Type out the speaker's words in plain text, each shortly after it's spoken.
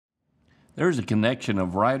There's a connection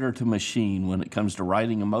of rider to machine when it comes to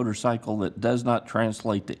riding a motorcycle that does not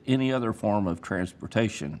translate to any other form of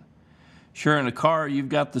transportation. Sure, in a car, you've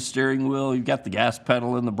got the steering wheel, you've got the gas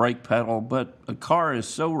pedal and the brake pedal, but a car is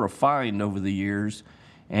so refined over the years,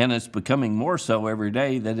 and it's becoming more so every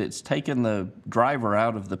day, that it's taken the driver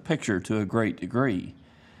out of the picture to a great degree.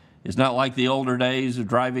 It's not like the older days of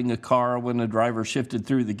driving a car when the driver shifted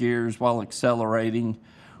through the gears while accelerating,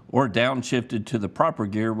 or downshifted to the proper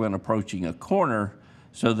gear when approaching a corner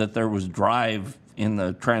so that there was drive in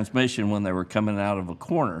the transmission when they were coming out of a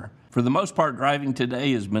corner. For the most part, driving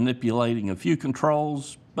today is manipulating a few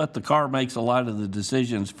controls, but the car makes a lot of the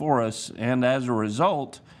decisions for us, and as a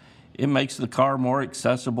result, it makes the car more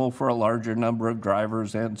accessible for a larger number of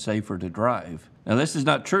drivers and safer to drive. Now, this is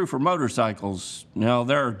not true for motorcycles. Now,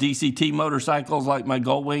 there are DCT motorcycles like my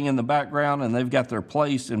Gullwing in the background, and they've got their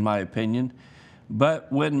place, in my opinion.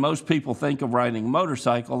 But when most people think of riding a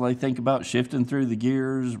motorcycle, they think about shifting through the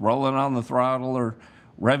gears, rolling on the throttle, or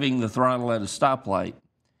revving the throttle at a stoplight.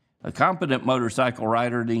 A competent motorcycle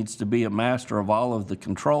rider needs to be a master of all of the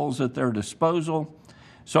controls at their disposal.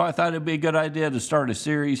 So I thought it'd be a good idea to start a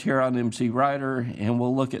series here on MCrider, and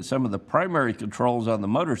we'll look at some of the primary controls on the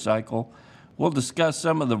motorcycle. We'll discuss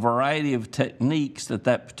some of the variety of techniques that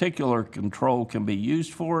particular control can be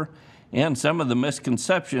used for, and some of the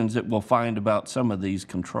misconceptions that we'll find about some of these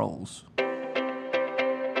controls.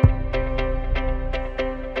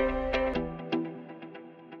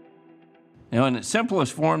 Now, in its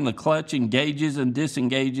simplest form, the clutch engages and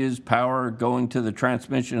disengages power going to the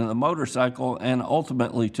transmission of the motorcycle and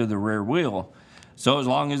ultimately to the rear wheel. So as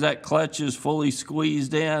long as that clutch is fully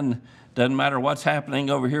squeezed in, doesn't matter what's happening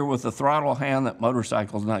over here with the throttle hand, that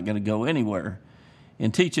motorcycle's not going to go anywhere.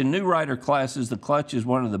 In teaching new rider classes, the clutch is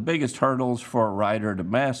one of the biggest hurdles for a rider to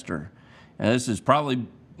master. And this is probably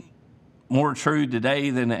more true today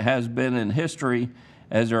than it has been in history,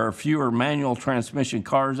 as there are fewer manual transmission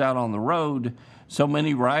cars out on the road. So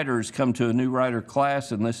many riders come to a new rider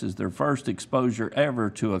class, and this is their first exposure ever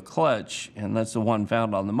to a clutch, and that's the one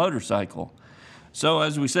found on the motorcycle. So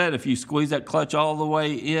as we said, if you squeeze that clutch all the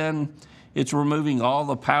way in, it's removing all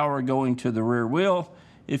the power going to the rear wheel.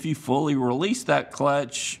 If you fully release that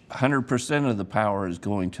clutch, 100% of the power is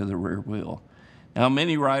going to the rear wheel. Now,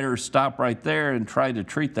 many riders stop right there and try to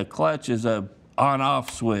treat the clutch as a on-off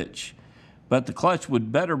switch, but the clutch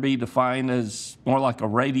would better be defined as more like a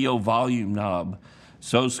radio volume knob.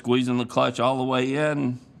 So squeezing the clutch all the way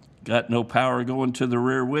in, got no power going to the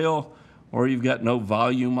rear wheel, or you've got no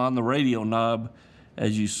volume on the radio knob.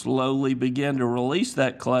 As you slowly begin to release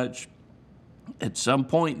that clutch, at some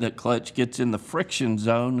point that clutch gets in the friction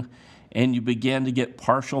zone and you begin to get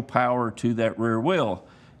partial power to that rear wheel.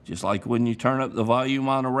 Just like when you turn up the volume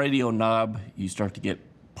on a radio knob, you start to get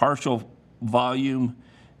partial volume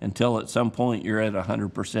until at some point you're at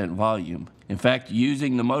 100% volume. In fact,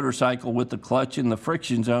 using the motorcycle with the clutch in the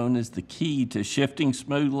friction zone is the key to shifting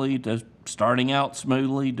smoothly, to starting out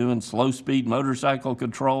smoothly, doing slow speed motorcycle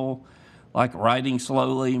control, like riding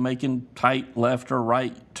slowly, making tight left or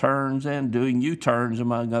right turns, and doing U-turns,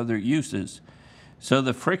 among other uses. So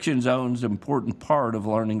the friction zone is an important part of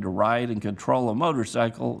learning to ride and control a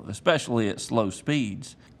motorcycle, especially at slow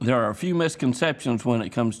speeds. There are a few misconceptions when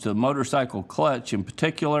it comes to motorcycle clutch in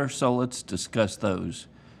particular, so let's discuss those.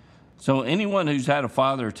 So anyone who's had a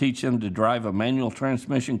father teach them to drive a manual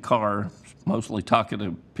transmission car, mostly talking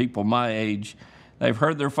to people my age, they've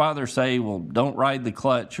heard their father say, well, don't ride the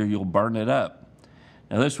clutch or you'll burn it up.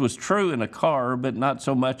 Now, this was true in a car, but not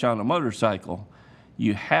so much on a motorcycle.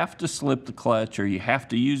 You have to slip the clutch, or you have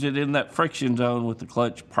to use it in that friction zone with the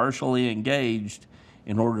clutch partially engaged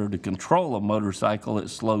in order to control a motorcycle at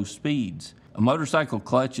slow speeds. A motorcycle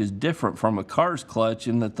clutch is different from a car's clutch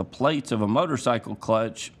in that the plates of a motorcycle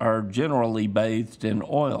clutch are generally bathed in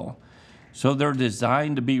oil. So they're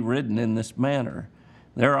designed to be ridden in this manner.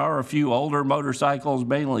 There are a few older motorcycles,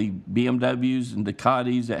 mainly BMWs and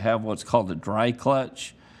Ducatis, that have what's called a dry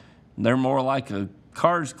clutch. They're more like a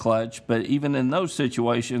car's clutch, but even in those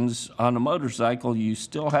situations on a motorcycle, you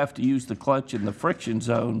still have to use the clutch in the friction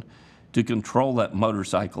zone to control that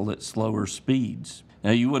motorcycle at slower speeds.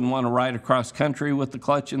 Now, you wouldn't want to ride across country with the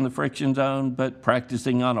clutch in the friction zone, but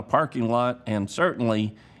practicing on a parking lot and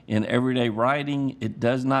certainly in everyday riding, it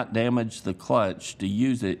does not damage the clutch to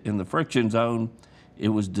use it in the friction zone. It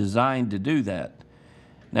was designed to do that.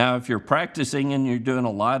 Now, if you're practicing and you're doing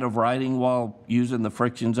a lot of riding while using the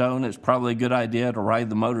friction zone, it's probably a good idea to ride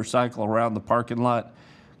the motorcycle around the parking lot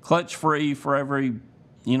clutch free for every,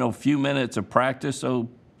 few minutes of practice. So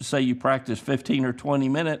say you practice 15 or 20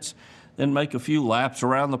 minutes, then make a few laps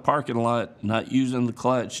around the parking lot, not using the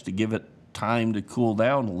clutch to give it time to cool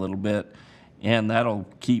down a little bit, and that'll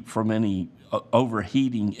keep from any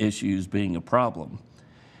overheating issues being a problem.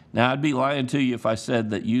 Now, I'd be lying to you if I said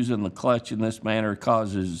that using the clutch in this manner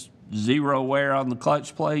causes zero wear on the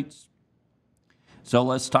clutch plates. So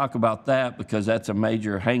let's talk about that, because that's a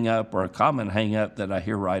major hang-up, or a common hang-up that I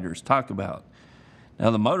hear riders talk about.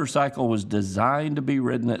 Now, the motorcycle was designed to be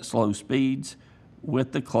ridden at slow speeds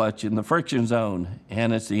with the clutch in the friction zone,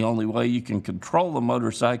 and it's the only way you can control the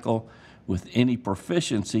motorcycle with any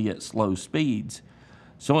proficiency at slow speeds.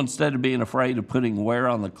 So instead of being afraid of putting wear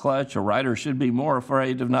on the clutch, a rider should be more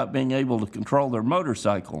afraid of not being able to control their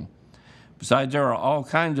motorcycle. Besides, there are all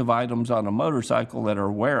kinds of items on a motorcycle that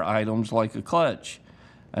are wear items like a clutch.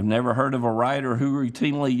 I've never heard of a rider who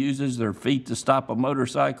routinely uses their feet to stop a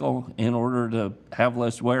motorcycle in order to have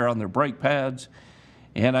less wear on their brake pads.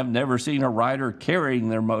 And I've never seen a rider carrying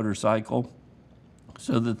their motorcycle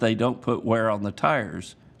so that they don't put wear on the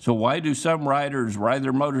tires. So why do some riders ride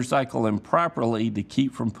their motorcycle improperly to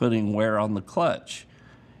keep from putting wear on the clutch?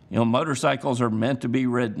 You know, motorcycles are meant to be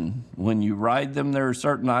ridden. When you ride them, there are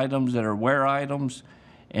certain items that are wear items,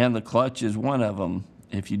 and the clutch is one of them.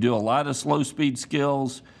 If you do a lot of slow speed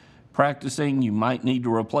skills practicing, you might need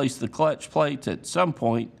to replace the clutch plates at some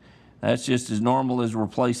point. That's just as normal as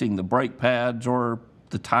replacing the brake pads or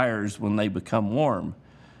the tires when they become warm.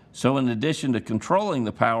 So in addition to controlling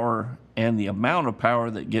the power and the amount of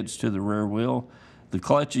power that gets to the rear wheel, the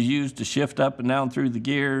clutch is used to shift up and down through the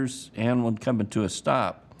gears and when coming to a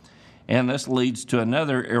stop. And this leads to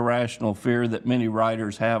another irrational fear that many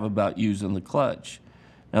riders have about using the clutch.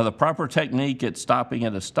 Now, the proper technique at stopping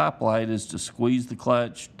at a stoplight is to squeeze the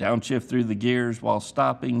clutch, downshift through the gears while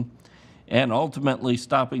stopping, and ultimately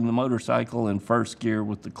stopping the motorcycle in first gear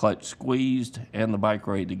with the clutch squeezed and the bike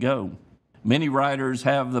ready to go. Many riders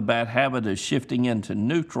have the bad habit of shifting into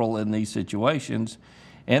neutral in these situations,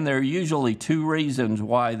 and there are usually two reasons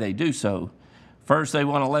why they do so. First, they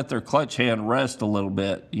want to let their clutch hand rest a little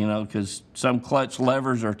bit, because some clutch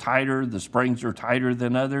levers are tighter, the springs are tighter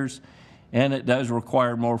than others, and it does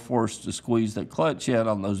require more force to squeeze the clutch in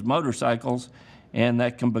on those motorcycles, and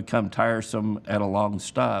that can become tiresome at a long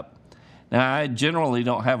stop. Now, I generally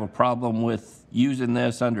don't have a problem with using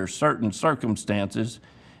this under certain circumstances.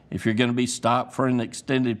 If you're going to be stopped for an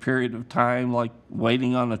extended period of time, like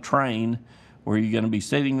waiting on a train, where you're going to be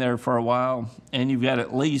sitting there for a while, and you've got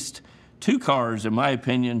at least two cars, in my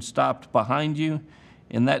opinion, stopped behind you,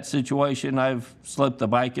 in that situation, I've slipped the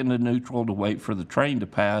bike into neutral to wait for the train to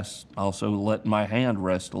pass, also letting my hand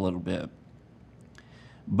rest a little bit.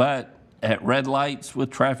 But at red lights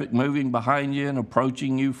with traffic moving behind you and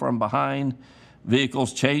approaching you from behind,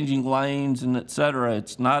 vehicles changing lanes, and etc.,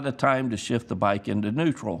 it's not a time to shift the bike into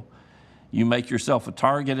neutral. You make yourself a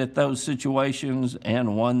target at those situations,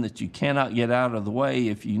 and one that you cannot get out of the way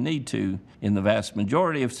if you need to. In the vast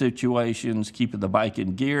majority of situations, keeping the bike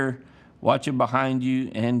in gear, watching behind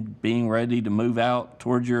you, and being ready to move out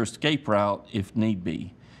towards your escape route if need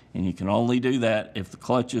be. And you can only do that if the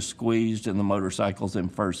clutch is squeezed and the motorcycle's in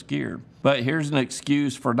first gear. But here's an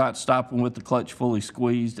excuse for not stopping with the clutch fully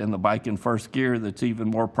squeezed and the bike in first gear that's even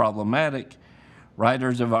more problematic.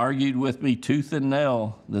 Riders have argued with me tooth and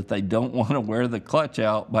nail that they don't want to wear the clutch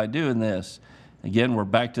out by doing this. Again, we're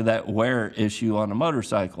back to that wear issue on a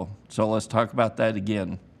motorcycle. So let's talk about that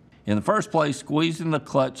again. In the first place, squeezing the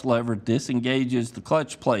clutch lever disengages the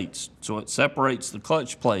clutch plates, so it separates the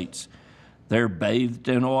clutch plates. They're bathed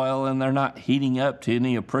in oil and they're not heating up to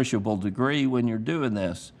any appreciable degree when you're doing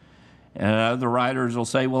this. And other riders will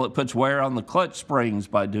say, well, it puts wear on the clutch springs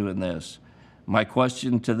by doing this. My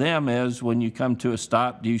question to them is, when you come to a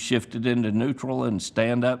stop, do you shift it into neutral and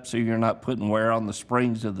stand up so you're not putting wear on the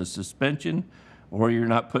springs of the suspension, or you're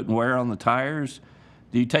not putting wear on the tires?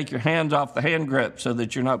 Do you take your hands off the hand grip so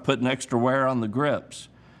that you're not putting extra wear on the grips?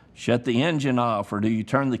 Shut the engine off, or do you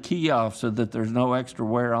turn the key off so that there's no extra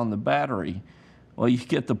wear on the battery? Well, you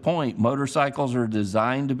get the point. Motorcycles are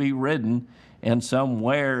designed to be ridden, and some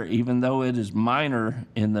wear, even though it is minor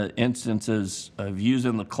in the instances of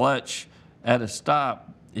using the clutch at a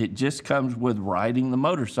stop, it just comes with riding the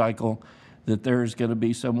motorcycle that there's going to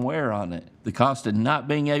be some wear on it. The cost of not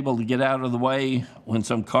being able to get out of the way when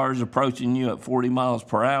some car's approaching you at 40 miles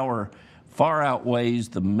per hour far outweighs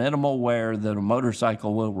the minimal wear that a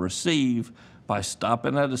motorcycle will receive by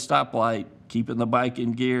stopping at a stoplight, keeping the bike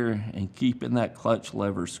in gear, and keeping that clutch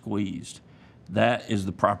lever squeezed. That is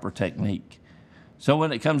the proper technique. So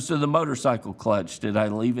when it comes to the motorcycle clutch, did I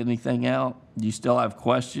leave anything out? Do you still have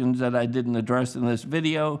questions that I didn't address in this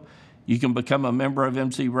video? You can become a member of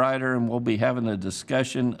MCrider, and we'll be having a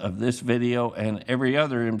discussion of this video and every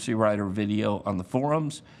other MCrider video on the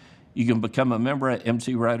forums. You can become a member at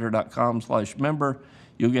MCrider.com/member.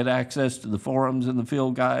 You'll get access to the forums and the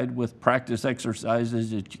field guide with practice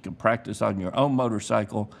exercises that you can practice on your own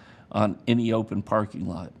motorcycle on any open parking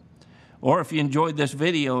lot. Or if you enjoyed this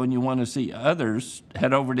video and you want to see others,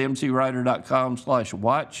 head over to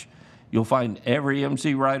MCrider.com/watch. You'll find every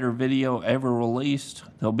MCrider video ever released.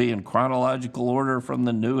 They'll be in chronological order from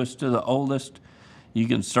the newest to the oldest. You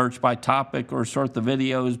can search by topic or sort the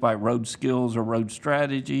videos by road skills or road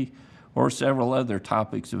strategy or several other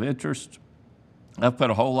topics of interest. I've put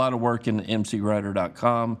a whole lot of work into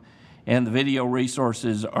MCrider.com, and the video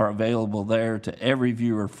resources are available there to every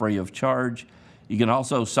viewer free of charge. You can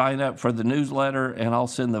also sign up for the newsletter, and I'll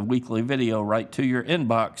send the weekly video right to your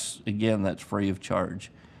inbox. Again, that's free of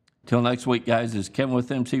charge. Till next week, guys, this is Kevin with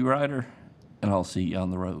MCrider, and I'll see you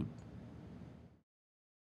on the road.